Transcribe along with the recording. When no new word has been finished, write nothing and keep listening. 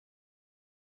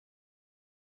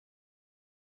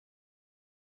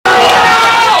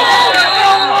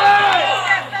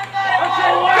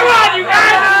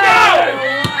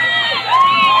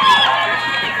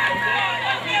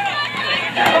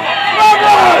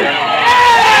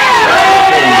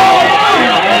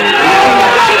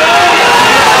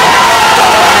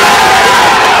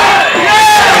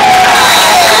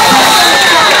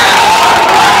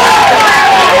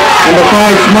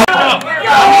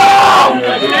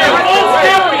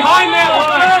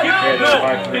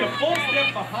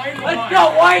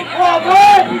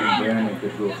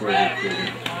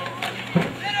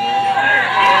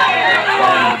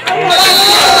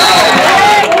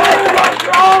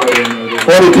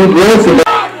42 Wilson.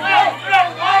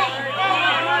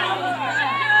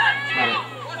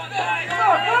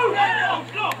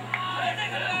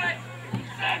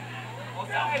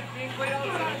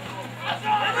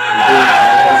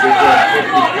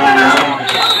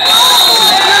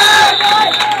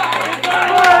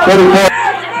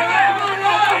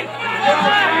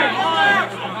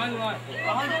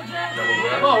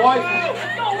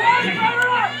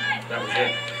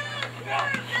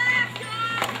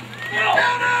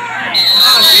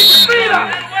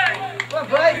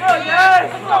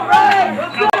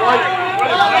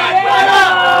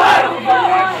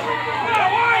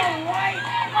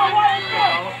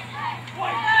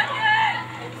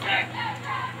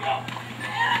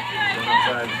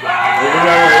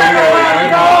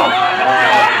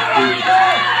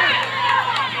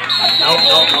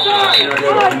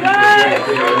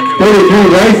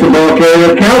 Race the ball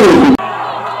carrier, Cowboys.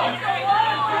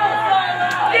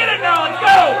 Get it now, let's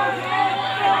go!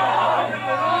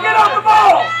 Get on the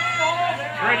ball!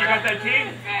 Brad, you got that team?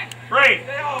 Brad,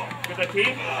 got that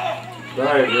team?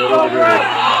 Right, good.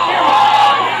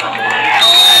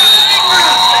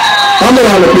 Coming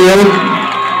on the field.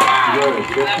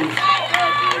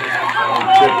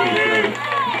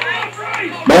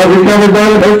 Ball recovered by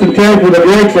the first and 10 for the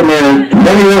Drakes in there,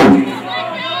 21.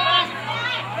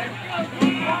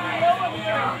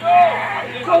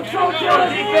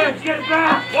 Defense, get it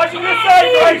back! Watching this side,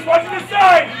 guys! Watching this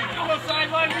side!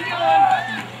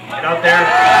 Get out there.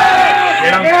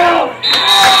 Get him.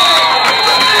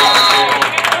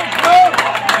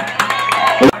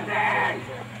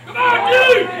 Come on,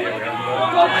 dude!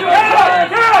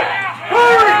 Get it!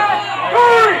 Hurry!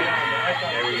 Hurry!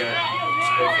 There we go.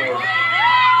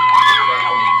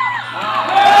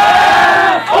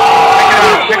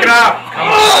 Pick it up! Come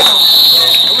on!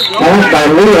 Pass by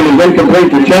Leon is incomplete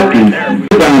to Chucky.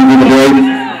 Down to the Drakes.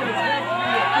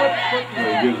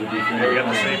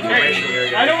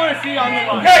 I don't want to see on the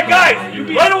line. Hey, guys!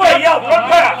 Right away, yell! Front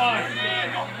pass!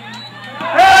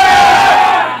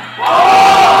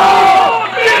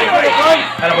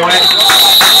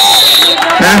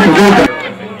 Pass is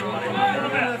incomplete.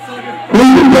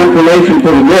 Please information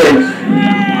for the Drakes.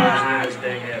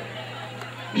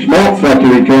 Schmaltz set to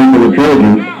return for the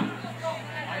Trojans.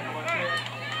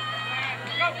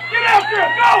 Get after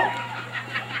him! Go!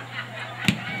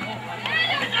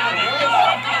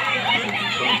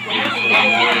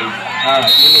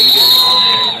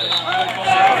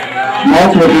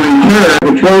 Schmaltz with the return.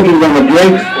 The Trojans on the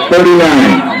Drakes,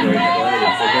 39.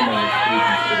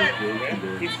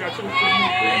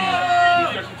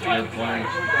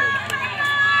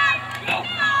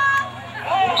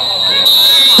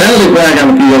 Penalty flag on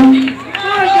the field.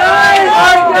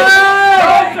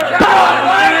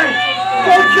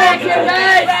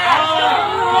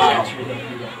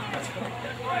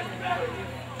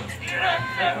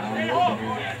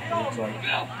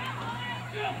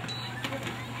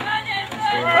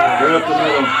 Right up the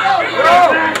middle.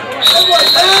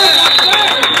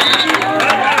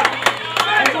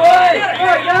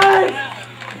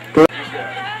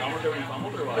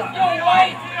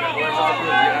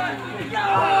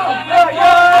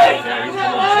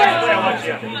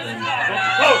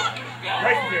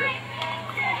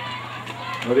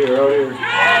 Out here.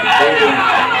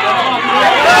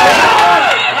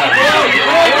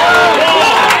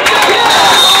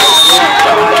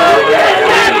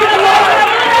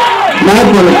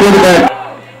 Schmaltz on the quarterback.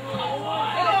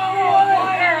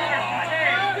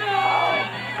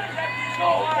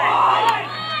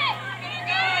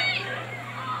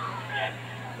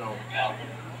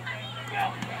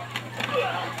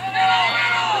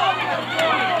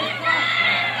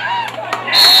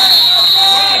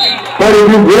 Buddy,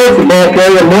 Wilson ball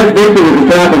carrier, Mark Victor with the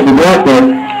tackle for Blackduck.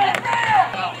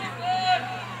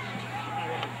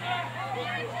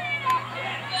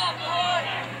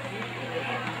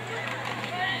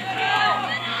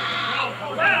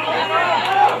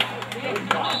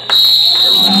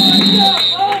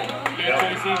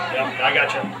 I got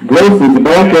you. Gross is the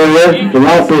ball carrier, the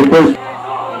Rothsay first.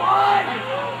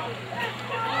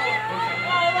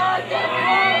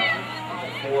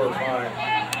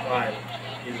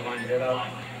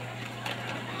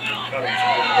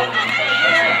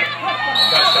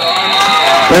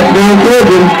 Touchdown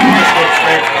Trojans.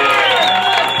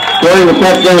 Scoring the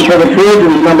touchdown for the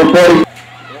Trojans, number 40.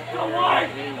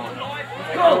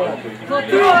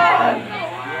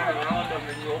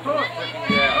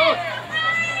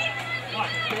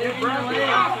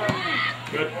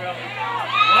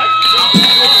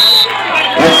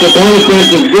 That's the bonus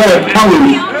chance is good.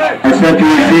 Colors are set to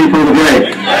receive for the break.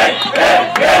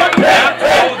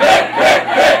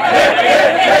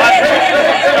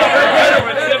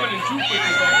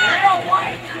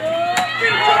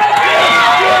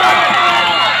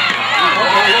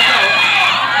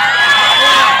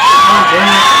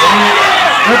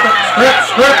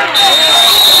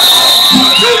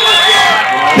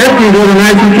 50s with a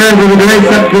nice return for the Drakes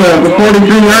up to the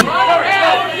 43 yard.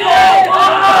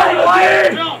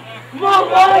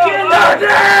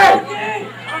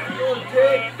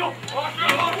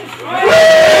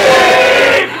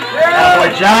 Boy,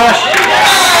 Josh.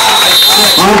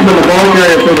 On to the ball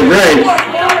carrier for the Drakes.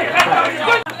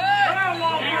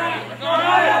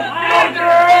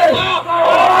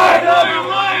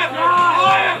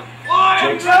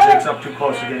 Jake's up too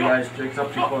close again, guys. Jake's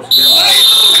up too close again.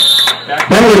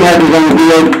 Penalty markers on the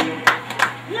field.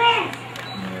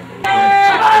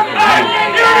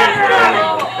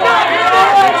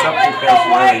 Jake's up too close.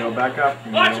 There you go. Back up.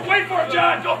 Watch it. Wait for it,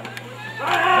 John. Go.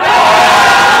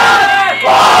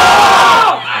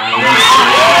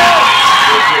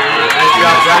 Nice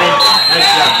job, Johnny. Nice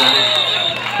job, Johnny.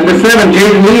 Number 7,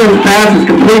 Jason Williams' pass is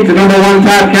complete to number 1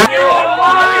 top count.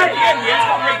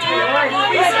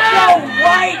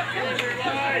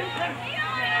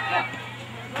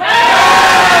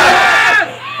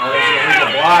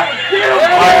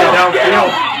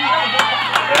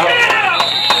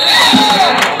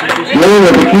 Williams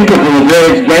with the keeper from the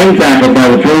Drakes, game tackled by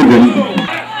the Trojans.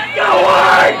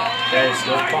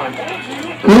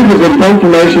 Cruz is in punt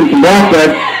formation to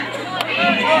Blackduck.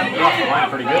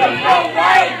 Pretty good.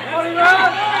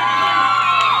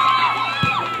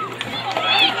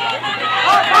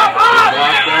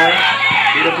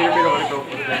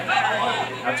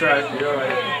 That's right. You're all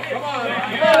right.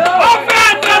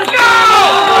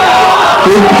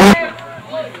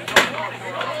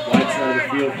 Right side of the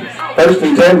field. First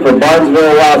and 10 for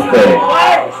Barnesville, Rothsay.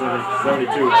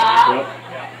 72. Yep.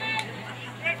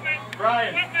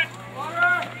 Brian.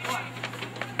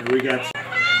 Here we got.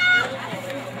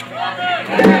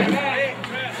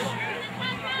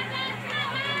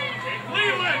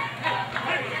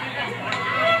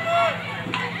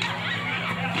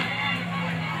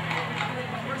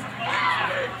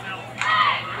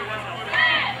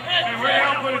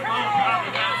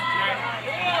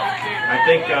 I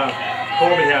think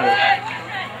Colby had it.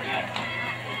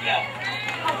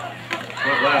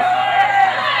 Went left.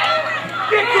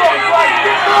 Get going, Brian.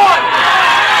 Get going.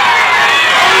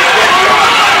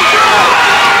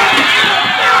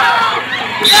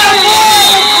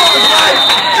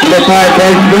 Number 5,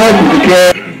 Jason Williams is the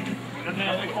carry.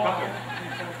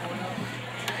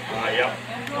 Yep.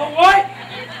 Go white.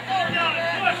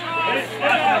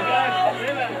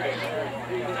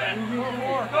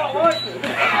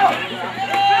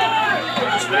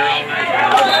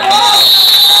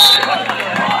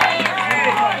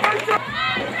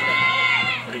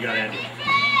 What do you got, Andy?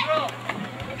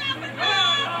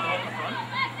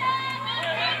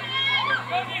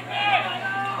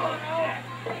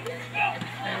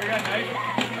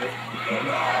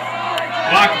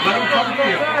 Block, let him come to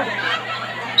you.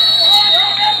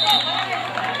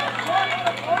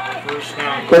 First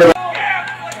down.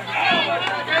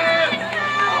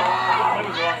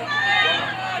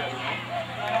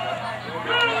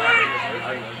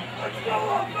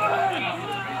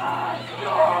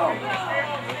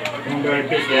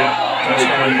 Yeah.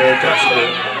 Touchdown there, touchdown.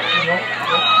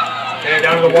 Okay,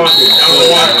 down to the 1. Down to the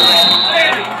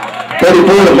 1.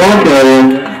 34 the ball carrier.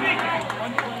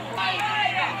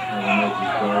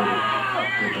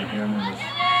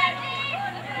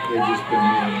 They've just been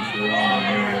moving us around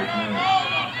and they're like, no.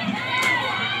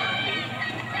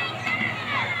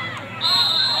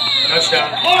 Touchdown.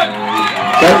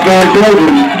 Touchdown,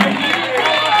 Trojans.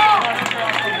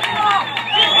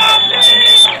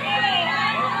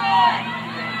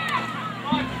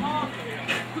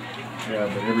 Yeah,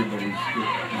 but everybody's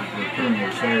returning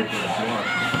their side to the block.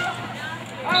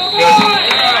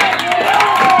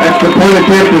 Extra point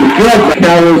attempt is good by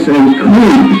Callis and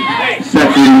Cruz.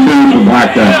 Second and 2 for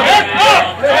Blackduck.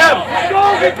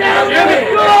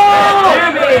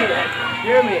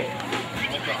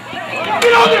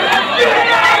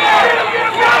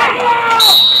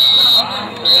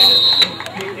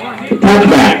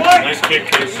 Touchback. Nice kick,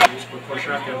 Case. Before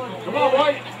shotgun. Come on,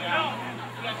 White.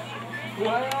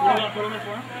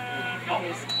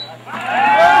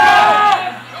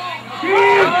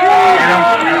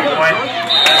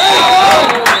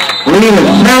 Lee was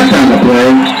snapped on the play.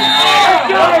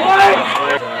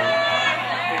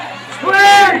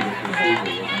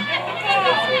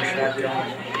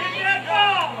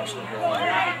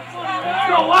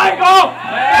 Go, White, go!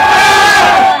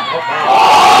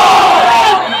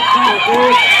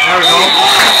 There we go.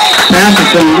 Pass it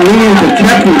from Williams to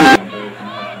Chapman.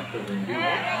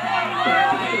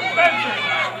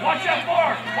 Watch that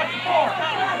bar! Watch the bar!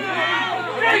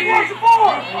 Jake, watch the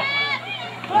bar!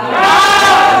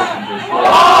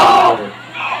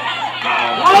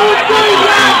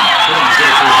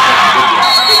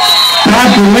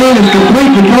 Pass from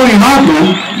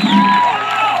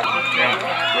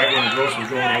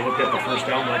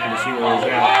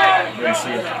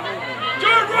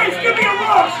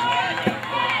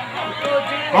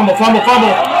Fumble, fumble,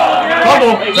 fumble.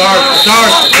 Fumble. Stars.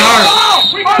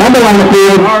 Fumble on the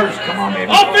field. Stars, come on,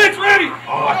 baby. Offense ready!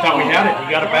 Oh, I thought we had it. You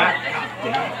got it back.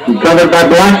 Covered by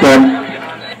Blackduck.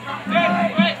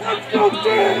 Let's go,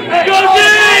 team! Go,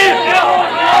 team!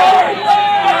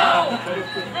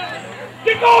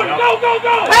 Get going! Go!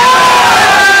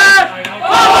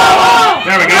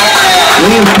 There we go.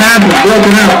 Williams' pass is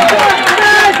broken up.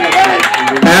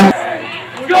 Pass.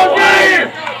 Go, team!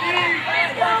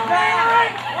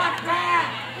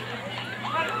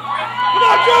 Come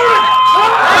on, Jordan!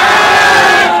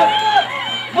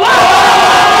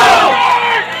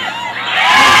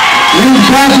 Williams'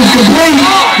 pass is complete.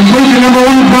 Completion number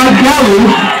 1 for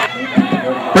Cowboys.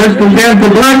 First and 10 for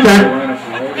Blackduck.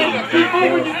 Keep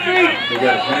moving your feet! They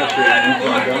got to penetrate in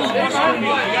front of them and put a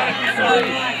cross instead of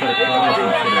boxing.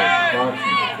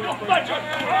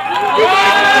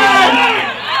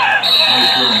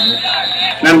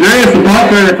 Andreas, the ball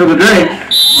carrier for the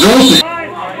Drakes. Rothsay.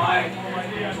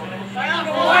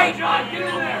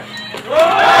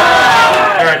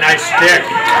 There, nice stick.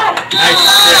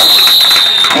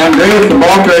 Andreas, the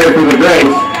ball carrier for the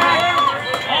Drakes.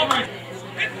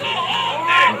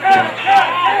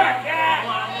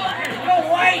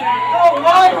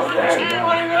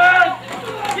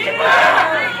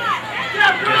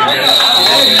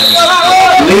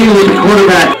 Leading with the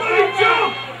quarterback. Nobody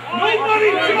jump!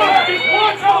 Just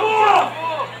watch the ball!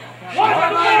 Watch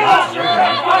the ball!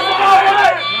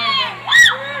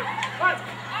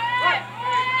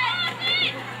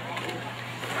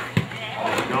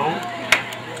 No.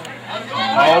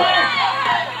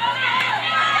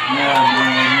 Yeah,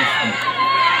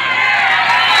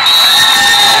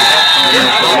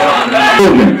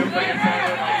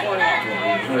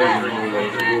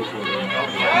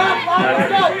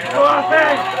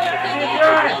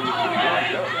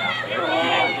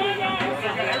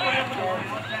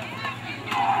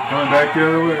 coming back the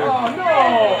other way. Oh, no!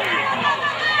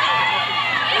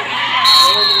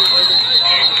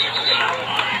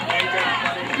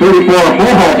 34,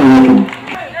 full halt position.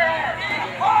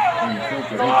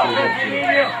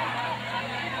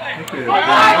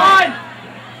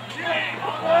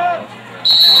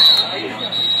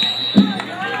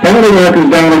 Penalty markers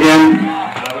down again.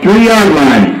 3-yard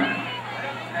line.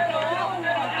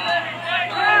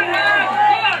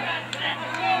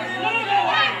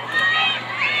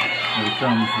 Here he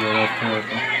comes, the left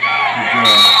tackle. Good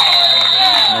job.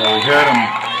 Oh, we had him.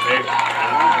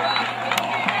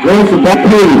 Goes to buck 2.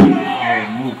 Oh,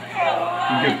 move.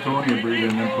 You give Tony a breather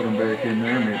and then put him back in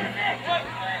there, maybe.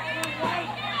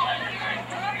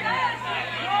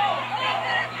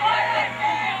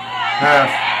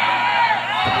 Pass.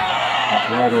 That's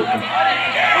wide open.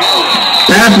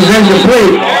 Pass is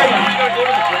incomplete.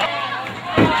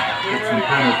 Get some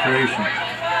penetration.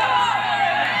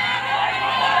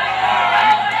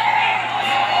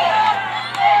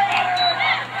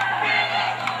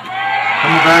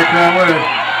 Coming back that way.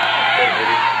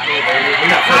 We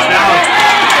got first down.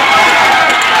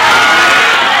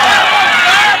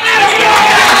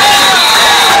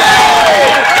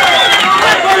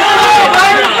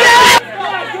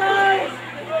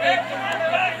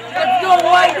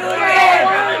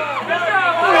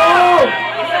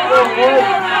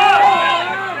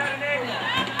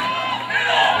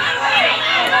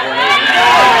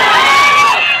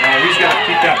 He's got to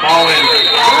keep that ball in.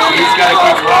 He's got to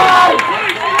keep running.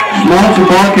 Small to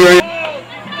ball carrier.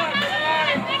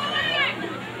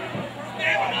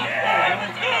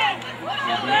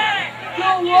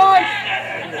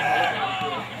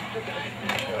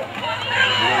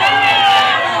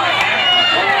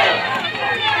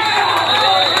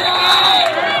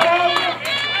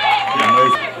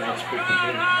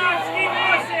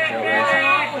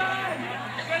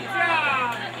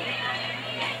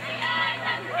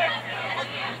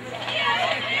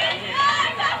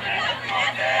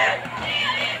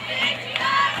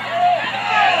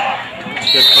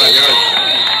 Good 5 yards.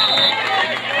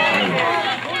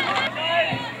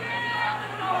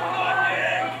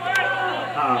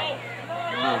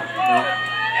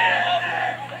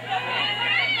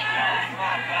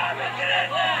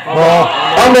 Ball.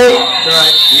 Fumble. It's all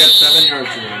right. You got 7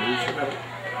 yards in there. You should have it.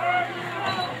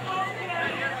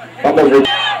 Fumble.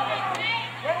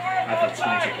 I thought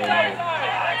someone said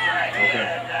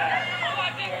okay.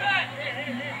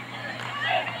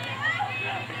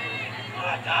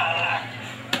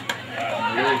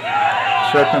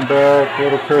 Second back,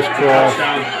 little crisscross.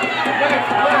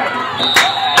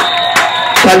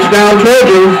 Touchdown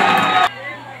Trojans.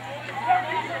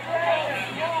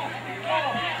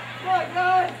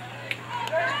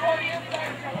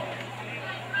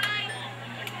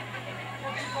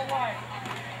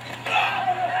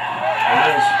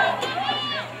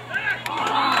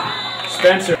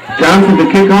 Spencer. Johnson to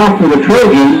kick off for the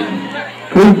Trojans.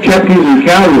 Coop, Chepkeys, and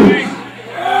Cowboys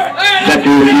set to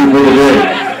receive for the Braves.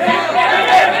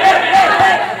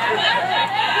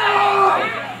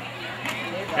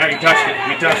 Yeah, he touched it.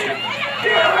 He touched it.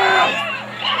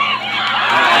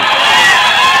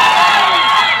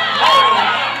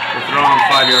 We're throwing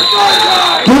 5 yards.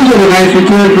 Here's a nice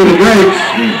return for the Braves.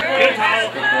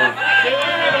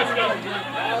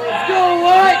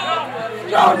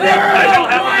 Go there!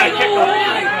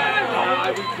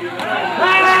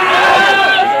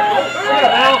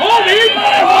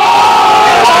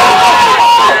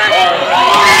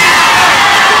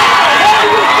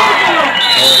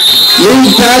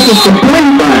 Lead pass is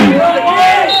complete by him.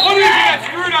 What do you got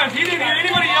screwed on? He didn't hear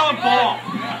anybody yelling ball.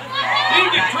 He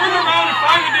didn't get turned around and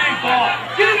find the dang ball.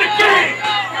 Get in the game!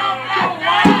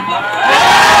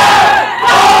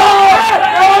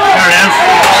 There it is.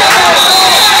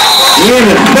 He had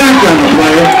a sack on the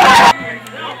player.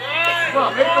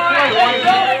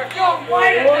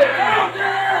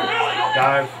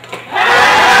 Dive.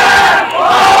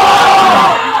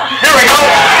 Here we go.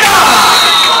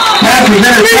 Pass is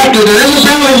intercepted. There is a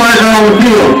penalty marker on the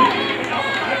field.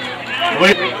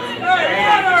 Wait.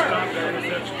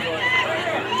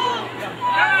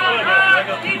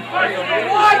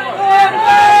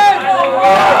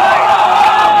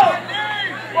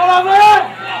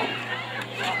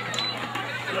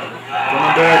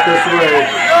 Coming back this way.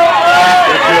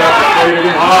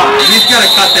 He's got to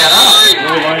cut that out.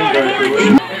 No linebacker.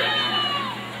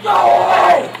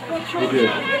 He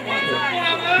did.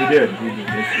 He did. He did.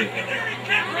 That's it.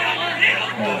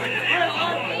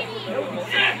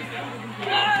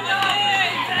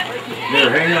 There,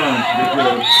 hang on. Good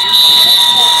job.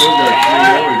 Still got 3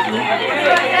 hours though.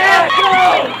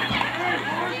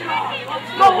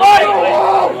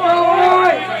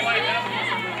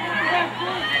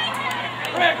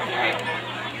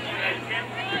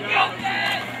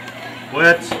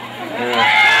 Blitz. Get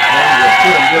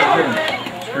him.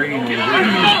 Screen over there.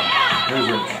 There's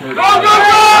a short. Go!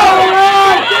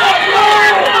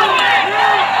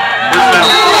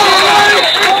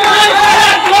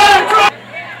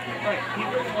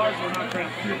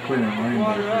 You're clearing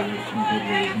linebacker. That's some good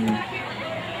with his knee.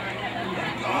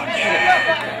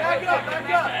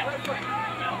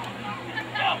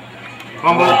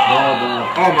 Fumble. Ball.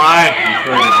 Oh my. He's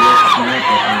trying to get snap,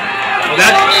 I Well,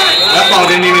 that ball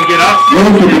didn't even get up.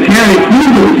 Goes to the carry.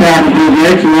 Through to the tackle for the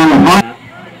Braves and on the hot.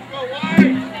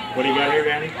 What do you got here,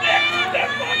 Danny?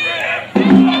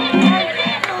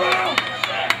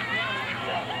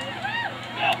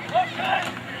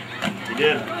 He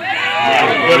did. Yeah,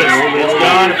 good. It's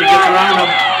gone if he gets around him.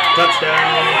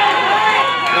 Touchdown.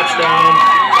 Touchdown.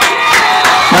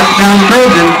 Touchdown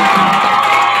Trojans.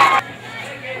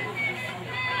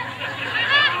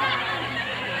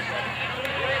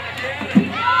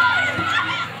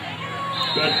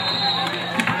 Good.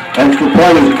 Extra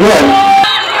point is good.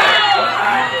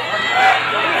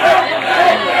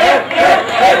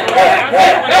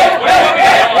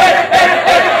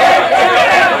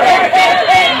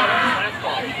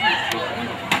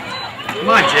 Come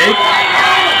on, Jake.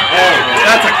 Oh,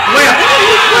 that's a clip.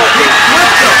 He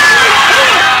clipped him.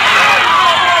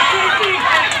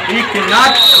 He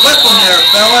cannot clip him there,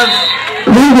 fellas.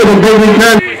 These are the big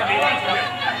return.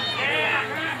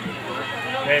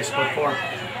 Okay, split 4.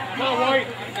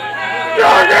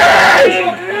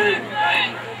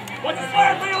 What's the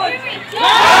fire feeling? There's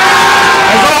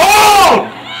a hole!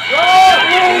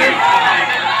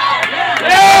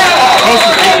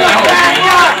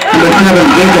 Let's have a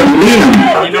Jacob Liam.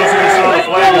 He knows he saw the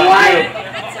flag on too.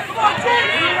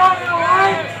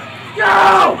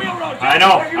 I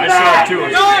know, I saw it too.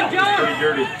 It's pretty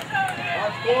dirty.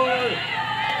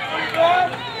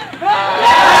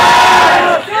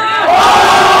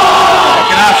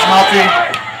 Get out, Schmaltzy.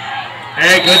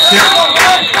 Hey, good tip.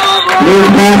 Little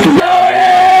passes.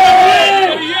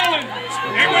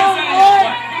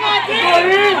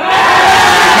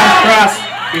 Comes across.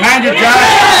 Behind you, Josh.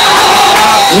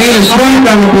 Lead is strength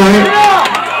on the play.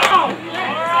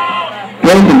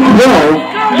 Broken throw.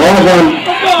 Ball's on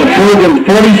the Trojans'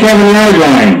 47-yard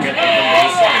line.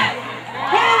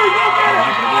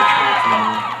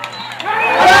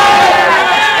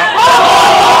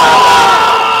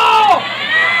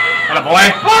 Atta boy.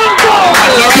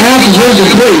 Pass is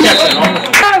incomplete.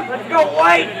 Let's go,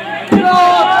 White!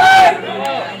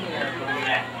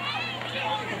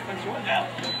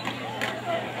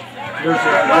 There's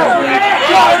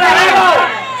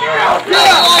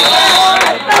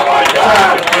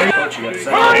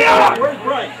Hurry up! Where's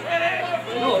Bryce?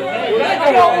 Let's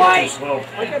go, White!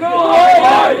 Let's go,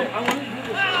 White!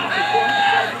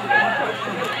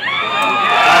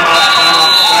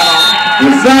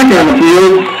 sack on the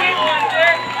field.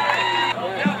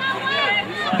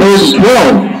 Third and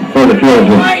 12 for the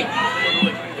Trojans.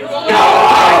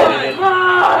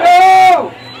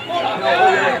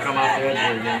 Come off the edge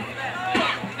here again.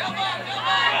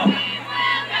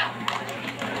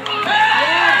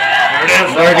 There it is.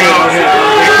 Very good.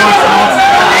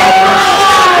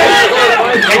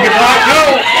 Take your clock, go!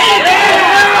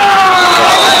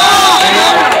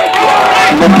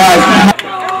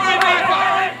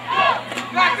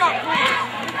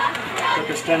 Took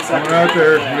us 10 seconds. Right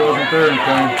there. He wasn't there in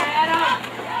time.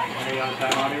 Any on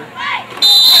time out here?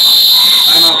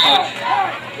 Time out, coach.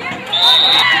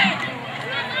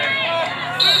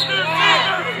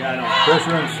 Yeah, I know.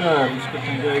 Pressure inside. Let's get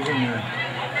some guys in there.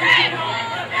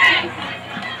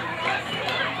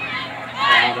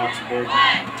 Yeah, that's big.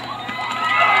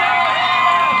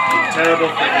 Terrible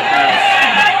freaking pass.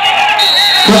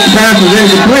 Quick pass is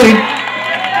incomplete.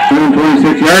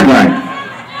 126-yard line.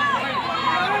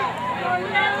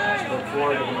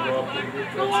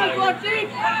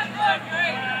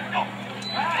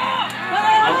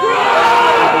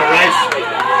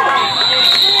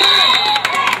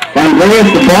 Andreas,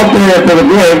 the ball player for the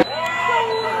Braves.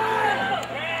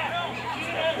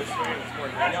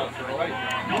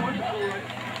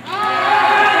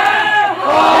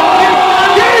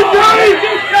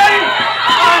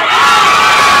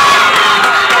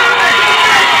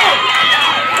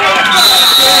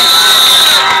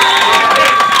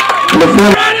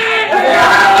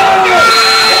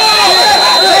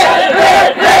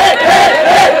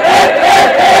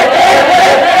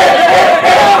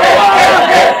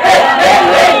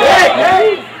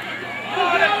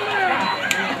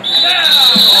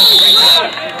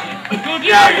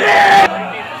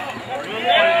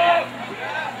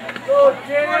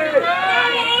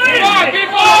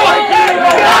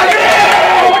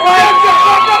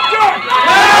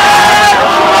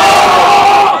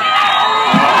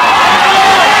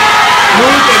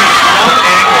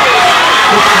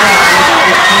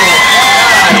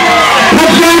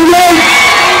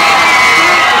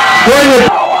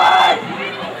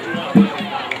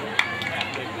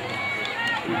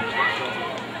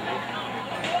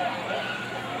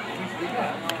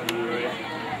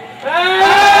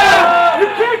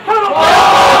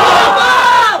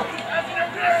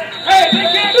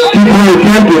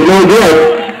 No good.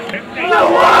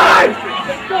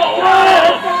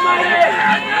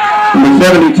 Number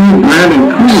 72, Brandon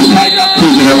Cruz,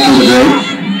 tees it up for the Braves.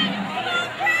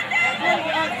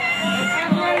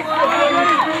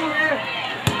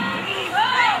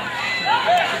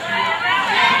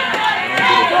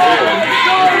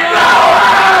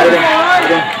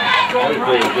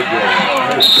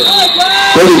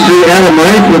 Adam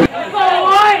Rice with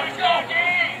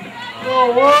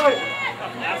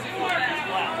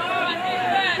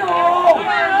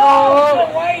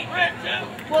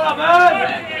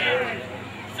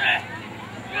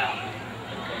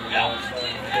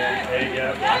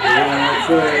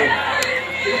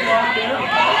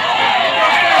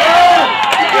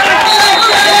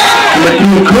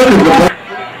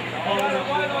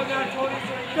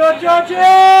Go, Georgie!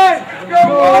 Go,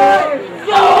 boy!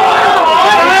 Go!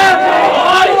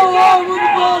 Move the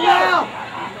ball now!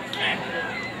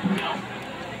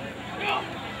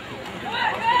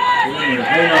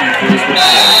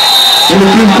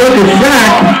 Tennessee took a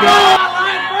sack.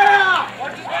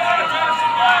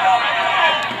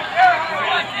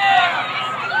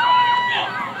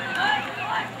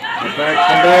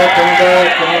 Come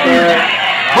back.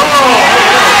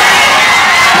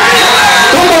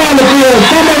 Somebody on the field,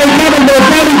 somebody coming to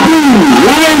 72,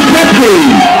 Ryan Pepsi.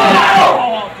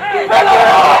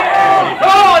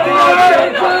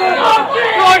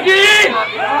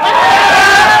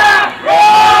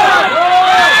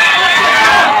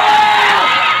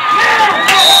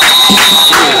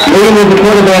 Leading with the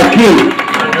quarterback, Keith.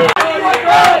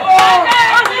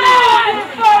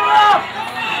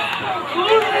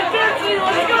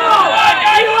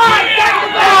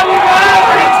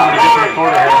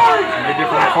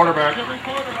 Quarterback.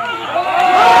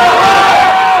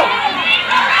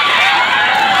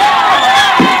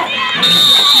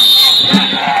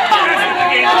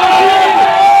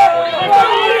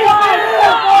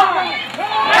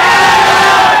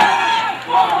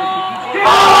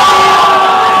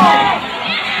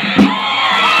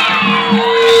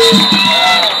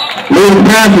 Leading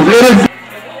passes, intercepted.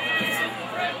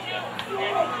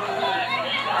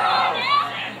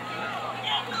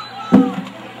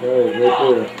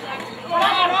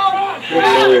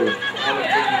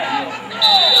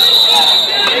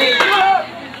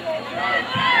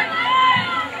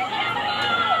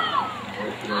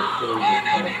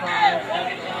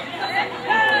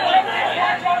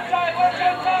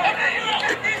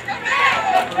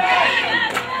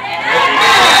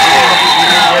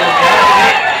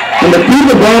 the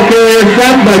Cuba ball carrier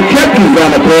shot by Chepkins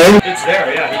on the play. It's there,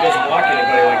 yeah. He doesn't block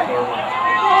anybody like normal.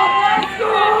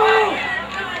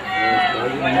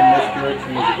 Moving in this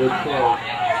direction is a good throw.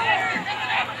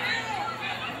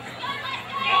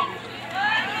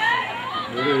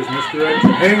 There it is,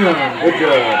 misdirection. Hang on, good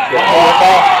job.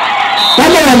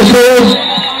 Someone on the field.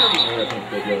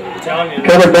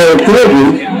 Covered by the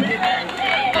Trojans.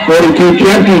 42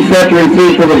 Chepkins set to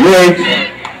receive for the Braves.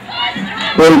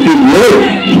 42 Blue.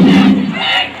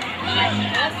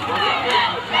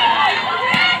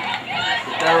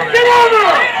 Get over!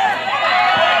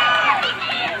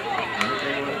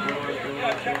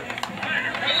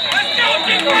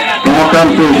 Ball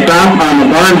comes to a stop on the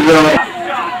Barnesville.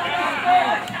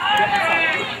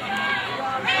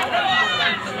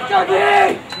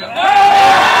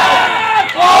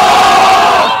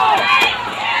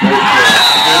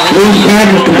 Blues trying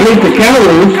to complete the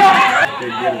Cowboys.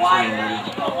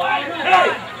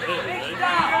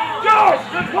 Josh,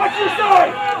 watch your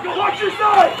side! Watch your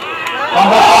side!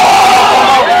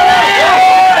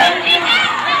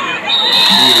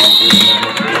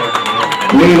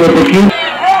 Lead with the key.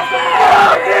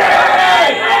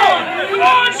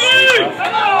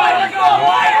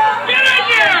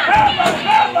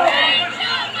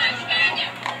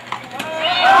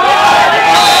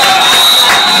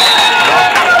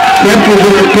 Chepkins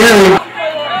with the carry.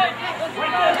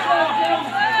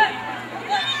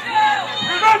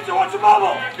 Watch the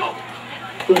bubble! Go!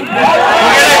 Go get it!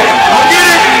 Go get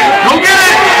it! Go get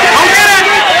it! Go get it!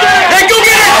 Hey, go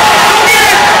get it! Go get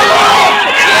it!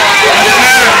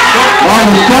 Ball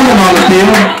is coming on the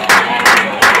field.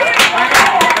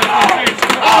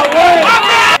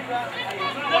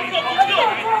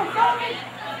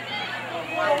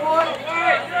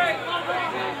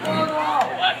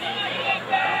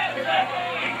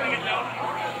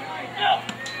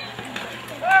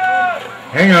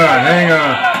 Hang on, hang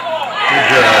on. Good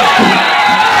job.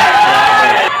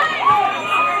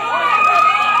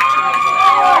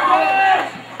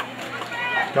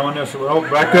 Coming this way. Oh,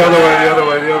 back the other way, the other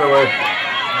way, the other way.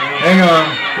 Hang on.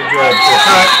 Good job.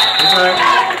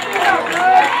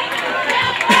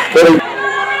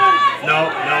 No,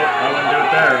 I wouldn't do it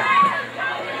there.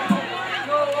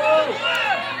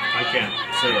 I can't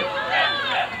see it.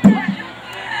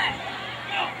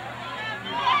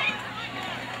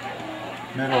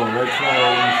 Middle, right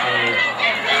side, inside.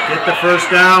 Get the first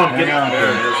down. Get Hang on.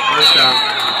 there. It is. First down.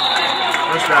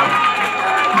 First down.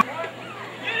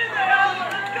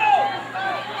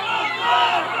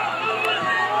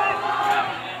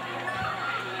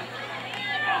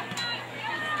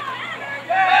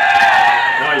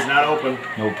 No, he's not open.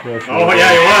 No pressure. Oh,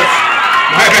 yeah, he was.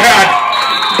 My bad.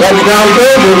 Touchdown,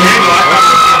 Trojans.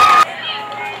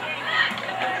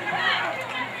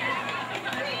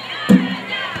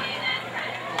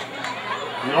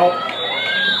 Nope.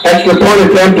 Extra point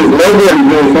attempt is no good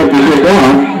until something goes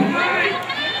on.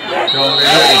 Don't be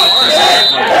ready.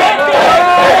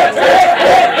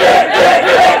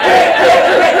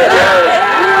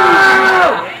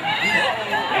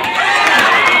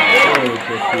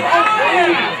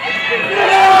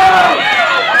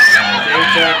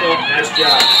 Tackle. Nice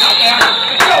job.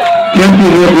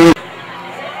 Chepkins with the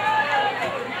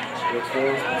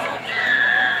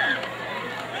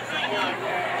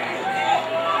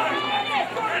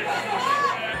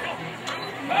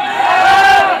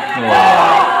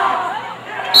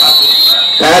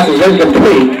pass is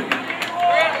incomplete.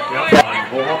 Yep.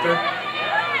 Hole out there?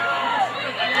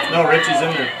 No, Richie's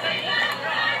in there.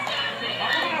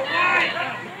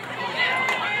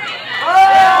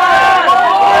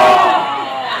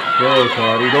 Go,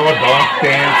 Todd. You don't donk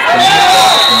dance.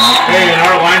 Hey, and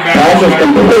our linebacker. Pass is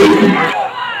complete.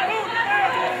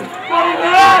 It's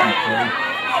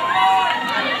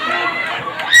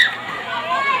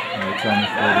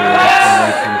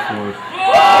on the 40.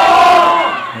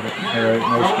 All right,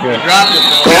 nice catch. Dropped it,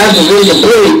 though. Pass is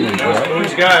incomplete. That was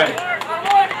Boone's guy.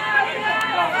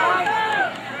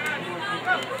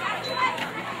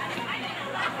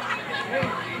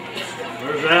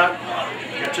 Where's that?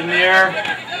 Catch in the air.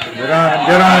 Get on him,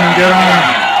 get on him, get on him.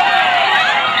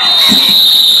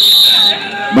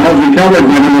 Ball's recovered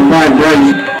by number 5,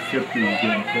 Bryce. Chepkins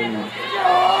getting paid.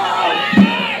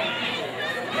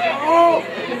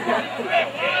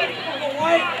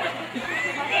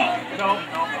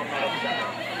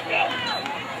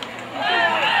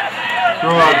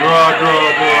 Draw.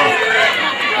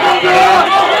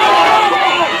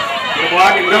 Good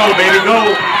block and go, baby, go.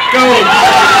 Go.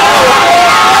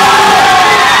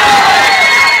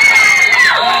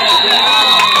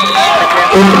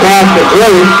 In pass to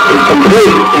Grace is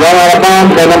complete. Run out of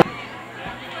bounds by number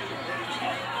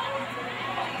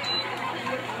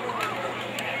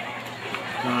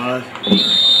Here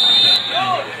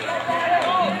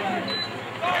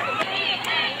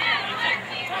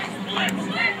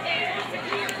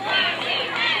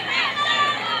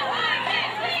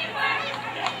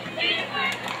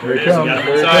he comes,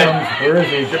 here he comes. Where is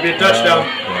he? Should be a touchdown.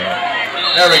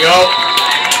 There we go.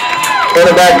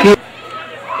 Quarterback keep.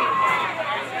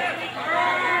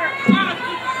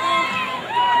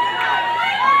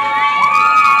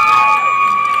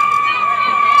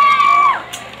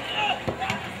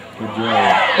 Good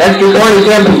job. Extra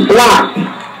 27 blocked.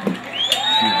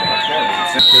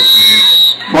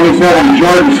 27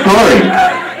 Jordan Story.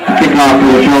 Kickoff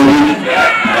for the Trojans.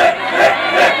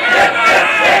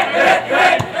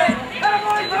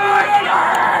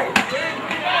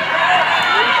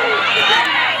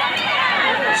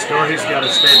 Story's got to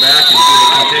stay back and do the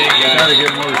contain. Got to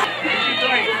get more.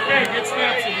 Hey, get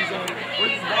snaps in these other.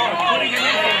 Putting him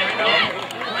in there.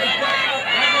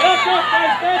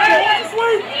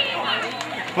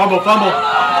 Fumble, fumble.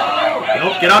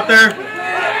 Nope, get out there.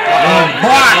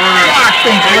 Block!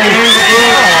 Thank you.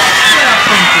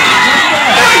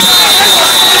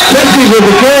 60 with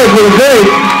the carry for the break.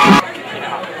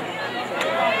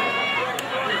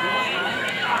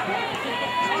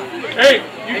 Hey,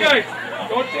 you guys,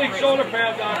 don't take shoulder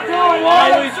pads off.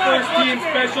 Always first team,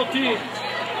 special team.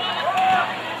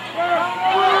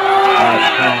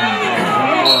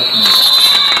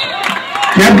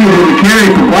 Kempy with the carry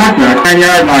for Blackduck,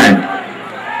 9-yard line.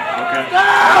 Okay.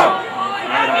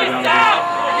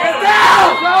 Get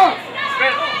down!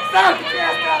 Stop!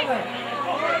 Get down there!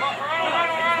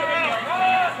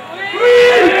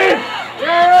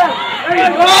 There you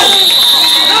go!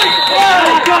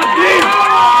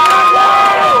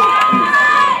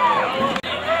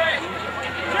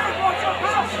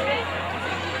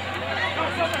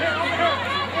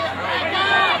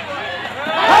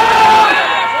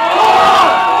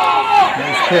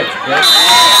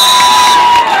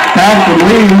 Pass to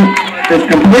Lee is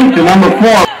complete to number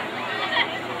 4.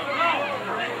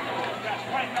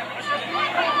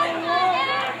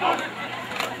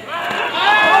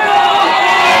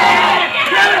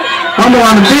 Fumble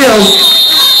on the field.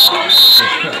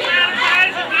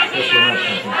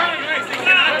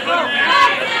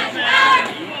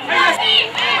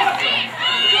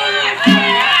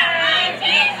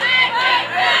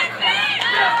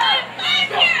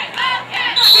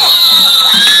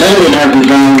 Bailey has the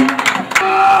zone.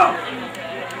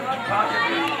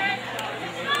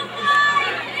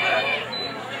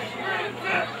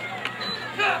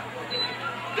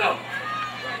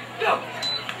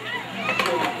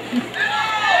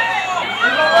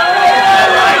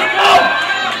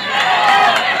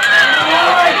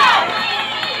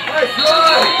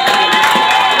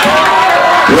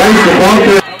 Raise the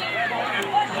bunker.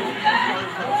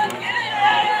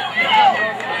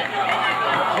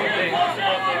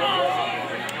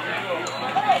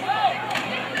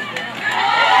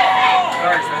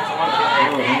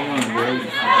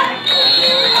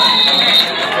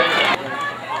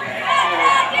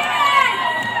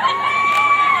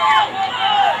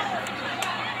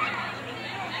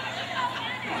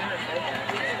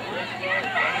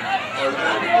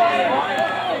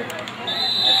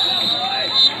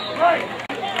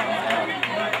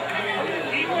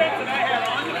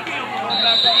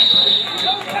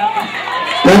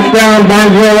 Touchdown,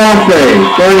 Barnesville, Rothsay.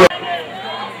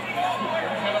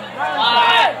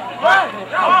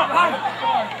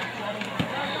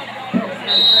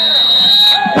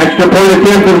 Extra point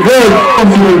attempt is good.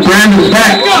 Brandon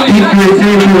back. Keeps the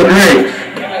receiver to the breaks.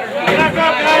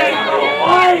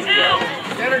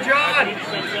 Center John.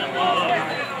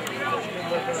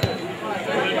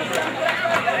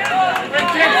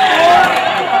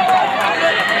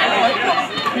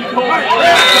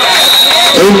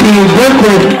 18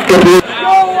 Brooklyn.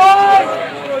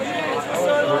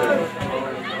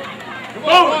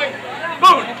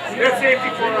 There's safety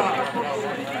for us.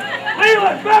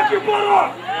 Leland, back your butt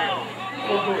up!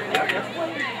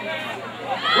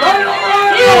 Right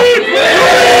on!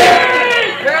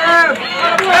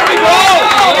 There we go!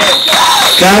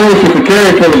 Cowboys with the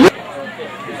carry for the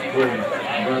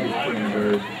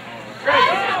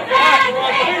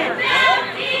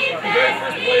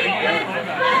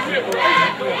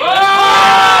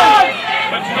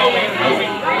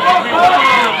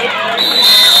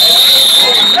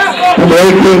Number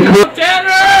 18 Cook.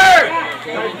 Tanner!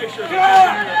 Come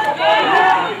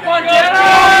on,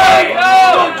 Tanner! Go,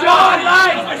 John!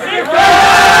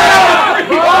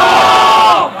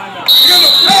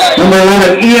 Number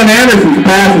 11 Ian Anderson's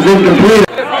pass is incomplete.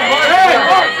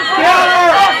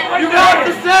 You got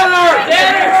the center!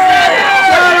 Center!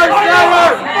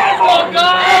 Center!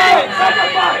 Center!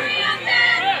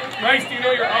 Nice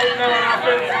know you're out now on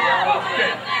offense?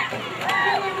 Okay.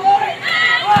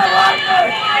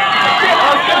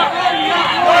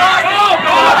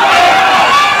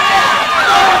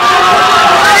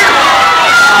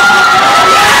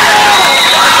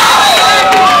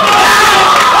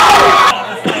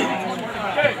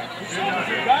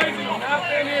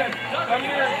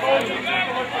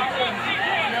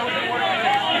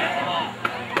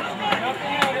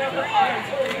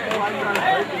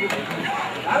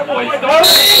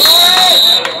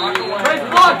 Nice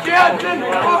block, Jansen!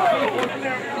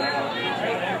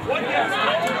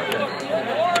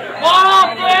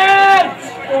 Offense!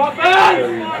 Offense!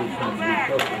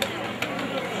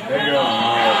 There you go.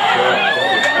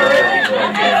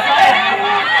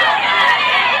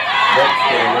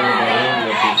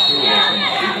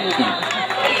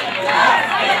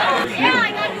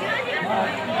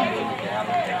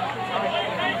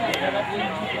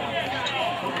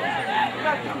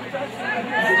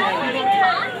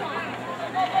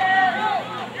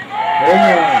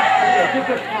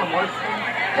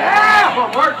 Yeah!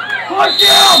 Mark! Push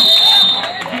him!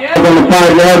 On the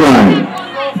 5-yard line.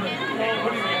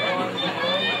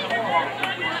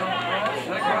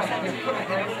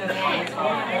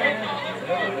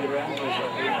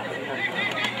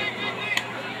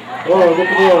 Oh, look at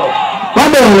that.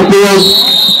 Fumble on the field.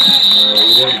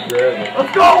 You didn't grab it.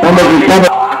 Let's go! Fumble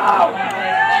recovered.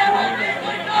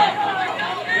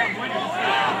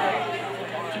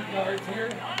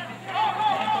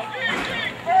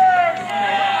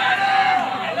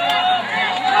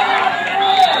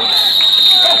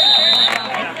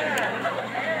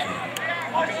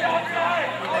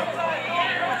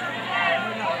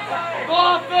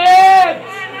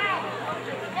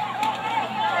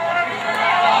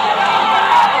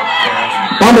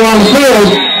 Fumble on the field.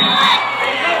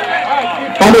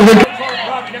 Fumble recovered.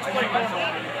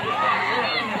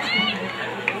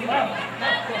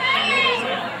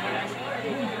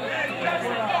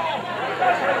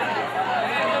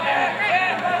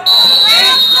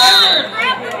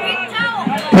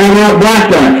 Timeout,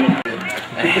 Blackduck.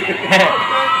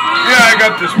 Yeah, I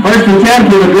got this. First and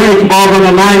 10 for the Greats, ball on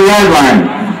the 9-yard line.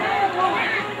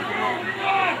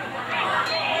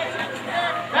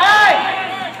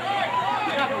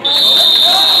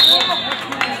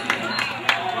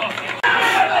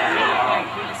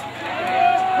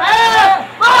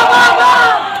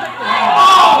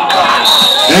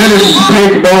 Anderson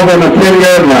takes the ball on the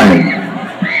 10-yard line.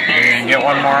 You can get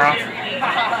one more off.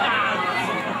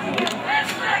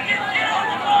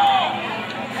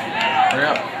 Hurry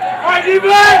up. All right,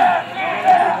 defense!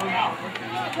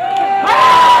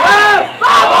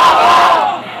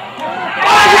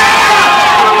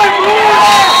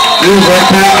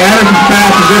 Anderson's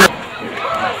pass is in.